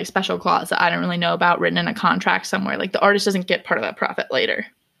there's some like special clause that I don't really know about written in a contract somewhere, like the artist doesn't get part of that profit later.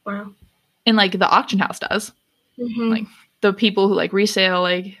 Wow. And like the auction house does. Mm-hmm. Like the people who like resale,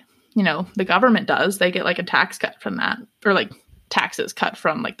 like, you know, the government does, they get like a tax cut from that, or like taxes cut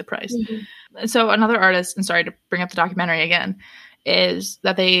from like the price. Mm-hmm. So another artist, and sorry to bring up the documentary again, is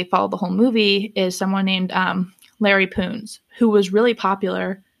that they followed the whole movie is someone named Larry Poons, who was really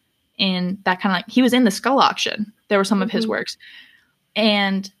popular in that kind of like, he was in the Skull auction. There were some of his works.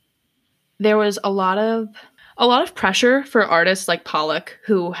 And there was a lot of pressure for artists like Pollock,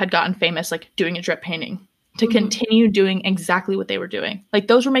 who had gotten famous like doing a drip painting, to continue doing exactly what they were doing. Like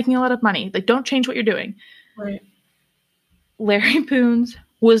those were making a lot of money. Like don't change what you're doing. Right. Larry Poons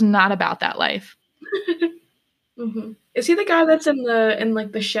was not about that life. Mm-hmm. Is he the guy that's in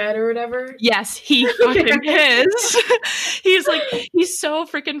like the shed or whatever? Yes, he fucking is. He's so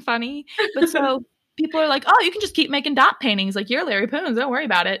freaking funny. But so people are like, oh, you can just keep making dot paintings. Like, you're Larry Poons, don't worry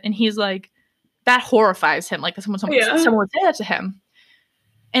about it. And he's like, that horrifies him. Like someone would say that to him.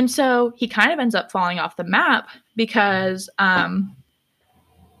 And so he kind of ends up falling off the map because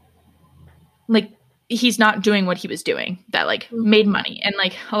like he's not doing what he was doing that like made money. And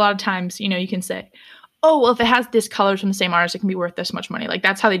like a lot of times, you know, you can say, oh, well, if it has this color from the same artist, it can be worth this much money. Like,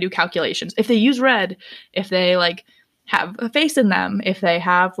 that's how they do calculations. If they use red, if they, like, have a face in them, if they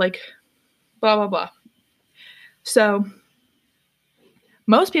have, like, blah, blah, blah. So,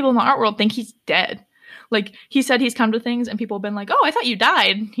 most people in the art world think he's dead. Like, he said he's come to things and people have been like, oh, I thought you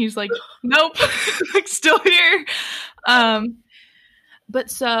died. He's like, nope, like, still here. But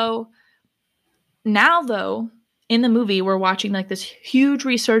so now, though, in the movie, we're watching like this huge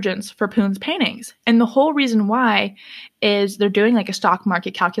resurgence for Poon's paintings. And the whole reason why is they're doing like a stock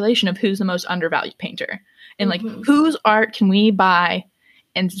market calculation of who's the most undervalued painter. And like, whose art can we buy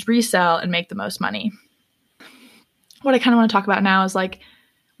and resell and make the most money? What I kind of want to talk about now is like,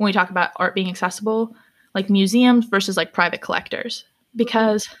 when we talk about art being accessible, like museums versus like private collectors.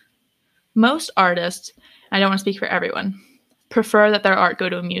 Because most artists, I don't want to speak for everyone, prefer that their art go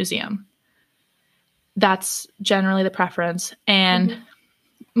to a museum. That's generally the preference. And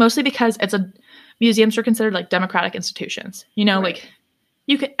mostly because museums are considered like democratic institutions. You know, like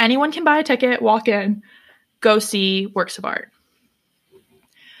anyone can buy a ticket, walk in, go see works of art.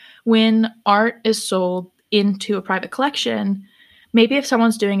 When art is sold into a private collection, maybe if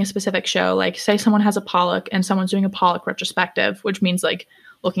someone's doing a specific show, like say someone has a Pollock and someone's doing a Pollock retrospective, which means like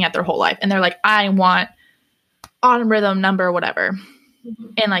looking at their whole life, and they're like, I want autumn rhythm number whatever,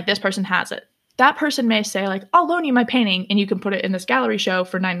 and like this person has it. That person may say like, I'll loan you my painting and you can put it in this gallery show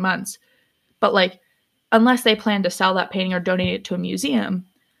for 9 months. But like, unless they plan to sell that painting or donate it to a museum,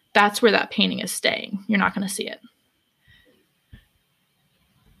 that's where that painting is staying. You're not going to see it.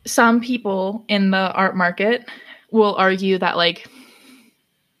 Some people in the art market will argue that like,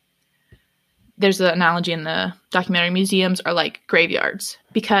 there's an analogy in the documentary, museums are like graveyards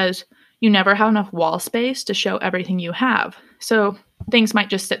because you never have enough wall space to show everything you have. So things might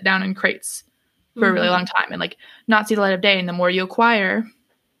just sit down in crates for a really long time and like not see the light of day. And the more you acquire,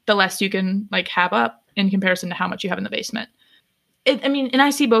 the less you can like have up in comparison to how much you have in the basement. And I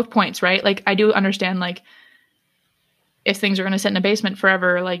see both points, right? Like I do understand like if things are going to sit in a basement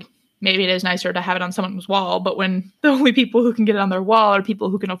forever, like maybe it is nicer to have it on someone's wall. But when the only people who can get it on their wall are people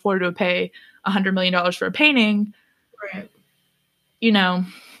who can afford to pay $100 million for a painting, right? You know,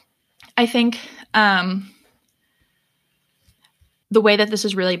 I think the way that this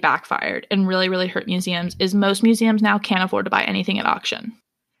has really backfired and really, really hurt museums is most museums now can't afford to buy anything at auction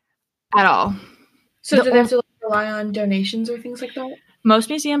at all. So do they have to rely on donations or things like that? Most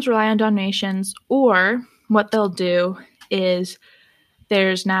museums rely on donations, or what they'll do is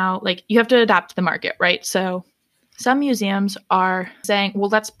there's now like you have to adapt to the market, right? So some museums are saying, well,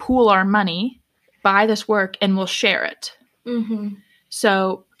 let's pool our money, buy this work, and we'll share it.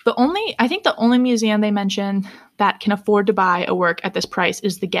 So I think the only museum they mention that can afford to buy a work at this price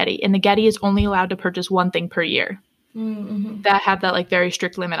is the Getty. And the Getty is only allowed to purchase one thing per year that have that like very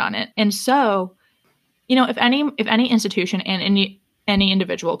strict limit on it. And so, you know, if any institution and any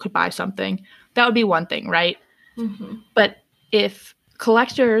individual could buy something, that would be one thing, right? But if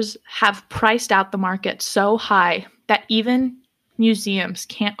collectors have priced out the market so high that even museums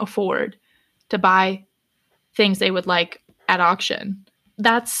can't afford to buy things they would like at auction,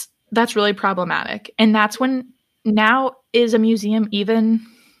 that's really problematic. And that's when now is a museum even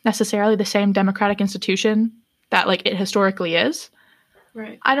necessarily the same democratic institution that like it historically is?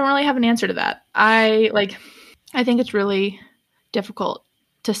 Right. I don't really have an answer to that. I think it's really difficult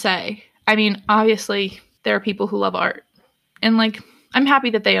to say. I mean, obviously there are people who love art and like I'm happy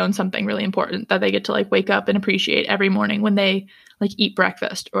that they own something really important that they get to like wake up and appreciate every morning when they like eat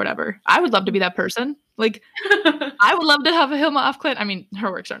breakfast or whatever. I would love to be that person. Like I would love to have a Hilma af Klint. I mean,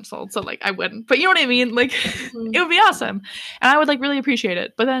 her works aren't sold, so like I wouldn't. But you know what I mean? Like it would be awesome. And I would like really appreciate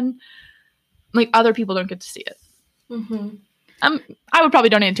it. But then like other people don't get to see it. I would probably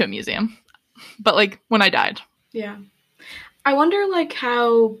donate it to a museum. But like when I died. Yeah. I wonder like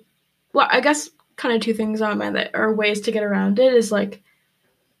how, well, I guess kind of two things on my mind that are ways to get around it is like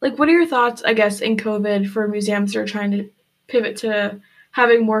what are your thoughts, I guess, in COVID for museums that are trying to pivot to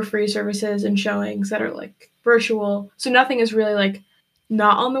having more free services and showings that are like virtual, so nothing is really like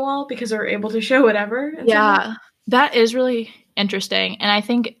not on the wall because they're able to show whatever? Yeah, that is really interesting. And I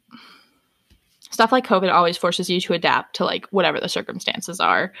think stuff like COVID always forces you to adapt to like whatever the circumstances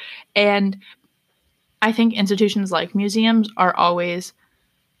are. And I think institutions like museums are always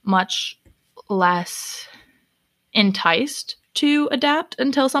much less enticed to adapt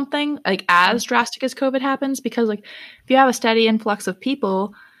until something like as drastic as COVID happens, because like if you have a steady influx of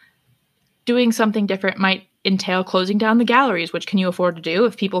people, doing something different might entail closing down the galleries, which can you afford to do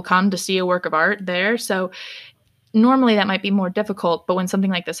if people come to see a work of art there? So normally that might be more difficult, but when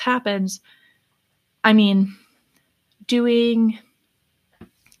something like this happens, I mean, doing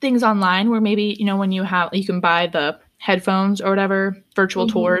things online where maybe, you know, when you can buy the headphones or whatever, virtual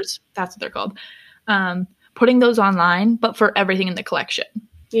tours, that's what they're called. Putting those online, but for everything in the collection.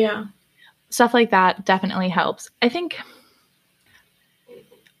 Yeah. Stuff like that definitely helps. I think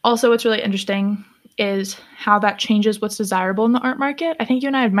also what's really interesting is how that changes what's desirable in the art market. I think you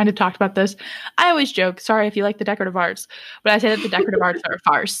and I might have talked about this. I always joke, sorry if you like the decorative arts, but I say that the decorative arts are a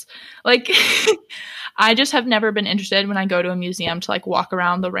farce. Like, I just have never been interested when I go to a museum to like walk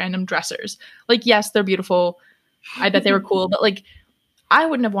around the random dressers. Like, yes, they're beautiful. I bet they were cool, but like, I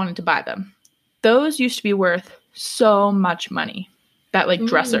wouldn't have wanted to buy them. Those used to be worth so much money. That like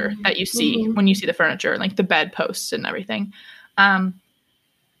dresser that you see when you see the furniture, like the bed posts and everything.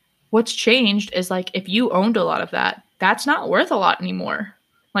 What's changed is like if you owned a lot of that, that's not worth a lot anymore.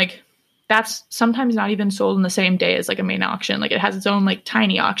 Like that's sometimes not even sold in the same day as like a main auction. Like it has its own like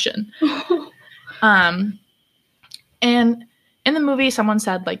tiny auction. And in the movie, someone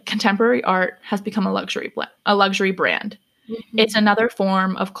said like contemporary art has become a luxury brand. Mm-hmm. It's another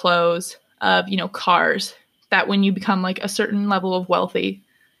form of clothes, of, you know, cars that when you become like a certain level of wealthy,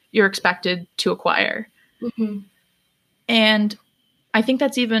 you're expected to acquire. Mm-hmm. And I think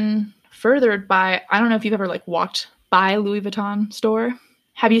that's even furthered by, I don't know if you've ever like walked by a Louis Vuitton store.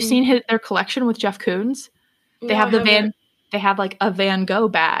 Have you seen their collection with Jeff Koons? They have they have like a Van Gogh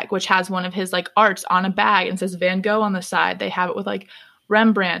bag, which has one of his like arts on a bag and says Van Gogh on the side. They have it with like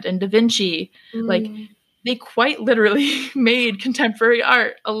Rembrandt and Da Vinci. Like they quite literally made contemporary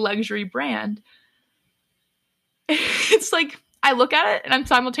art a luxury brand. It's like, I look at it and I'm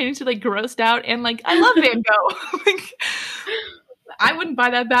simultaneously like grossed out and like, I love Van Gogh. Like, I wouldn't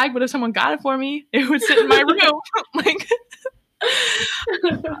buy that bag, but if someone got it for me, it would sit in my room. Like,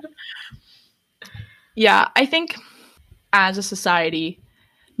 yeah, I think as a society,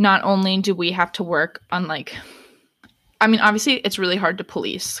 not only do we have to work on like, I mean, obviously it's really hard to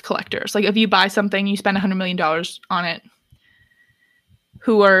police collectors. Like if you buy something, you spend $100 million on it.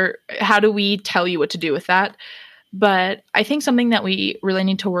 How do we tell you what to do with that? But I think something that we really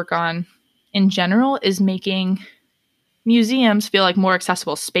need to work on in general is making museums feel like more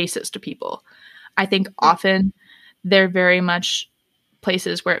accessible spaces to people. I think often they're very much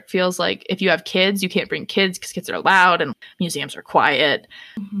places where it feels like if you have kids, you can't bring kids because kids are loud and museums are quiet.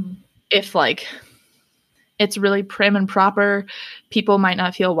 Mm-hmm. If like it's really prim and proper, people might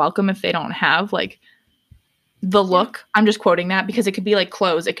not feel welcome if they don't have like the look. I'm just quoting that because it could be like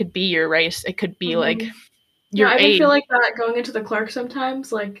clothes. It could be your race. It could be like your age. I feel like that going into the Clark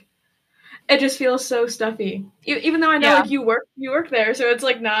sometimes, like it just feels so stuffy. Even though I know like you work there, so it's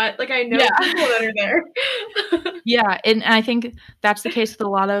like not like I know people that are there. Yeah, and I think that's the case with a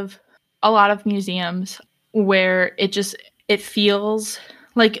lot of museums where it feels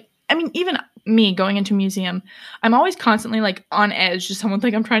like, I mean, even me going into a museum, I'm always constantly like on edge. Does someone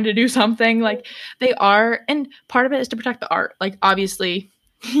think I'm trying to do something? Like they are, and part of it is to protect the art. Like obviously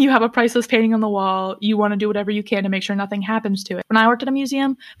you have a priceless painting on the wall. You want to do whatever you can to make sure nothing happens to it. When I worked at a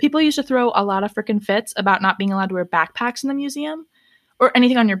museum, people used to throw a lot of freaking fits about not being allowed to wear backpacks in the museum or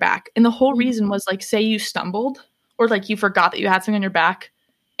anything on your back. And the whole reason was like, say you stumbled or like you forgot that you had something on your back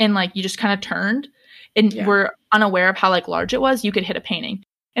and like you just kind of turned and were unaware of how like large it was, you could hit a painting.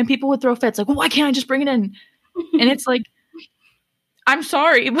 And people would throw fits like, well, why can't I just bring it in? And it's like, I'm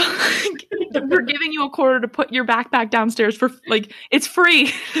sorry, but like, we're giving you $1 to put your backpack downstairs for like, it's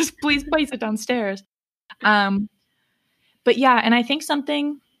free. Just please place it downstairs. But yeah, and I think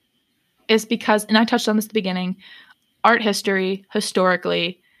something is because, and I touched on this at the beginning, art history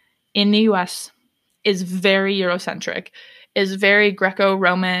historically in the US is very Eurocentric, is very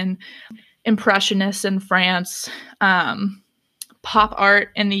Greco-Roman, Impressionists in France, pop art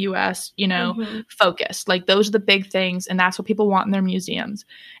in the US, you know, focused. Like those are the big things, and that's what people want in their museums.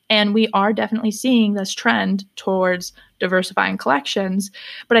 And we are definitely seeing this trend towards diversifying collections.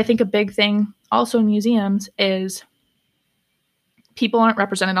 But I think a big thing also in museums is people aren't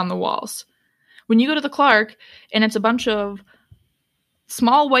represented on the walls. When you go to the Clark and it's a bunch of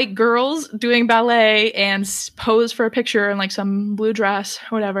small white girls doing ballet and pose for a picture in like some blue dress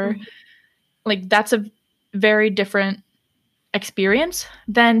or whatever, like that's a very different experience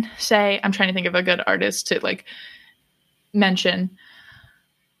than, say, I'm trying to think of a good artist to like mention.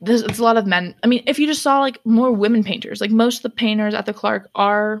 It's a lot of men. I mean, if you just saw like more women painters, like most of the painters at the Clark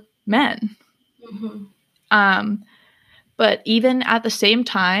are men. But even at the same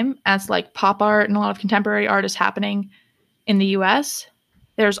time as like pop art and a lot of contemporary art is happening in the US,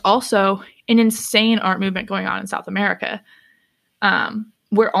 there's also an insane art movement going on in South America.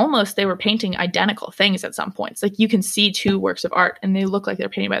 Where almost they were painting identical things at some points. Like you can see two works of art and they look like they're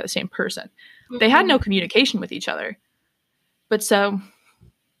painted by the same person. They had no communication with each other. But so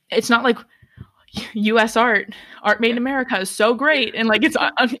it's not like US art made in America is so great and like it's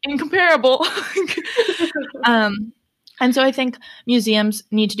incomparable. And so I think museums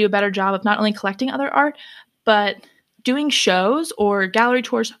need to do a better job of not only collecting other art, but doing shows or gallery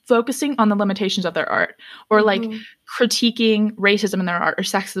tours focusing on the limitations of their art, or like critiquing racism in their art or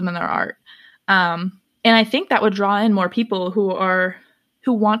sexism in their art. And I think that would draw in more people who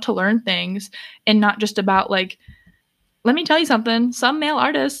want to learn things, and not just about like, let me tell you something, some male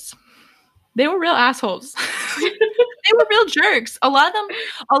artists, they were real assholes. They were real jerks. A lot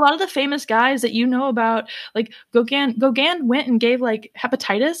of the famous guys that you know about, like Gauguin went and gave like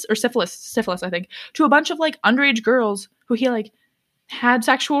hepatitis or syphilis, I think, to a bunch of like underage girls who he like had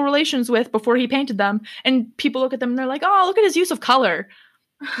sexual relations with before he painted them. And people look at them and they're like, oh, look at his use of color.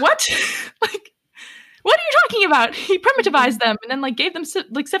 What? Like, what are you talking about? He primitivized them and then like gave them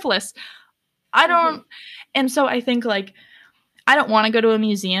like syphilis. I don't. And so I think like, I don't want to go to a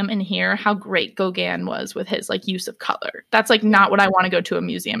museum and hear how great Gauguin was with his like use of color. That's like not what I want to go to a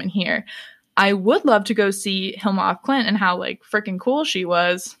museum and hear. I would love to go see Hilma af Klint and how like freaking cool she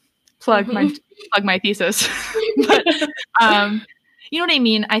was. Plug my thesis. But you know what I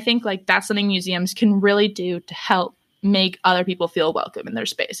mean? I think like that's something museums can really do to help make other people feel welcome in their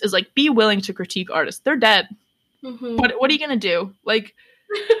space, is like be willing to critique artists. They're dead. What are you gonna do? Like,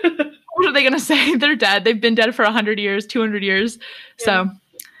 what are they going to say? They're dead. They've been dead for 100 years, 200 years. Yeah. So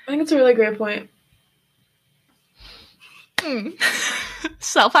I think it's a really great point.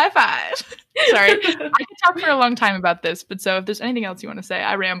 Self high five. Sorry. I could talk for a long time about this, but so if there's anything else you want to say,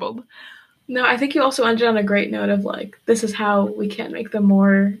 I rambled. No, I think you also ended on a great note of like, this is how we can make them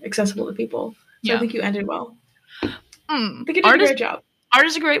more accessible to people. So I think you ended well. I think you did a great job. Art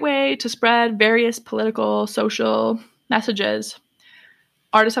is a great way to spread various political, social messages.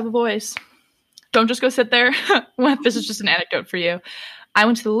 Artists have a voice. Don't just go sit there. This is just an anecdote for you. I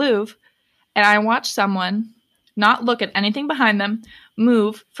went to the Louvre and I watched someone not look at anything behind them,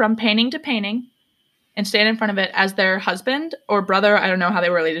 move from painting to painting, and stand in front of it as their husband or brother, I don't know how they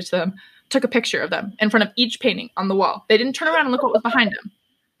were related to them, took a picture of them in front of each painting on the wall. They didn't turn around and look what was behind them.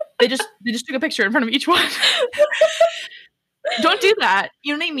 They just took a picture in front of each one. Don't do that.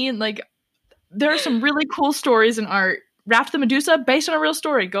 You know what I mean? Like, there are some really cool stories in art. Raft the Medusa, based on a real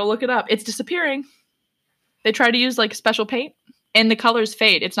story. Go look it up. It's disappearing. They try to use like special paint and the colors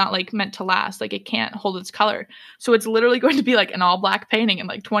fade. It's not like meant to last. Like it can't hold its color. So it's literally going to be like an all black painting in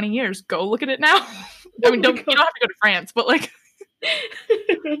like 20 years. Go look at it now. I mean, you don't have to go to France, but like,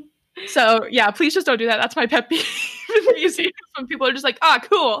 so yeah, please just don't do that. That's my pet peeve in museums, when people are just like,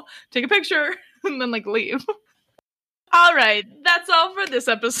 cool, take a picture and then like leave. All right, that's all for this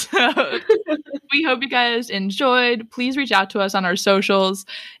episode. We hope you guys enjoyed. Please reach out to us on our socials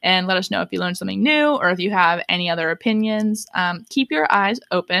and let us know if you learned something new or if you have any other opinions. Keep your eyes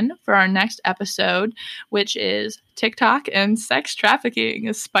open for our next episode, which is TikTok and sex trafficking,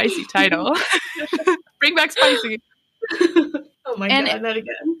 a spicy title. Bring back spicy. Oh my God, that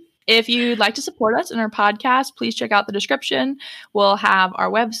again. If you'd like to support us in our podcast, please check out the description. We'll have our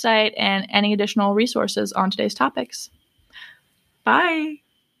website and any additional resources on today's topics. Bye.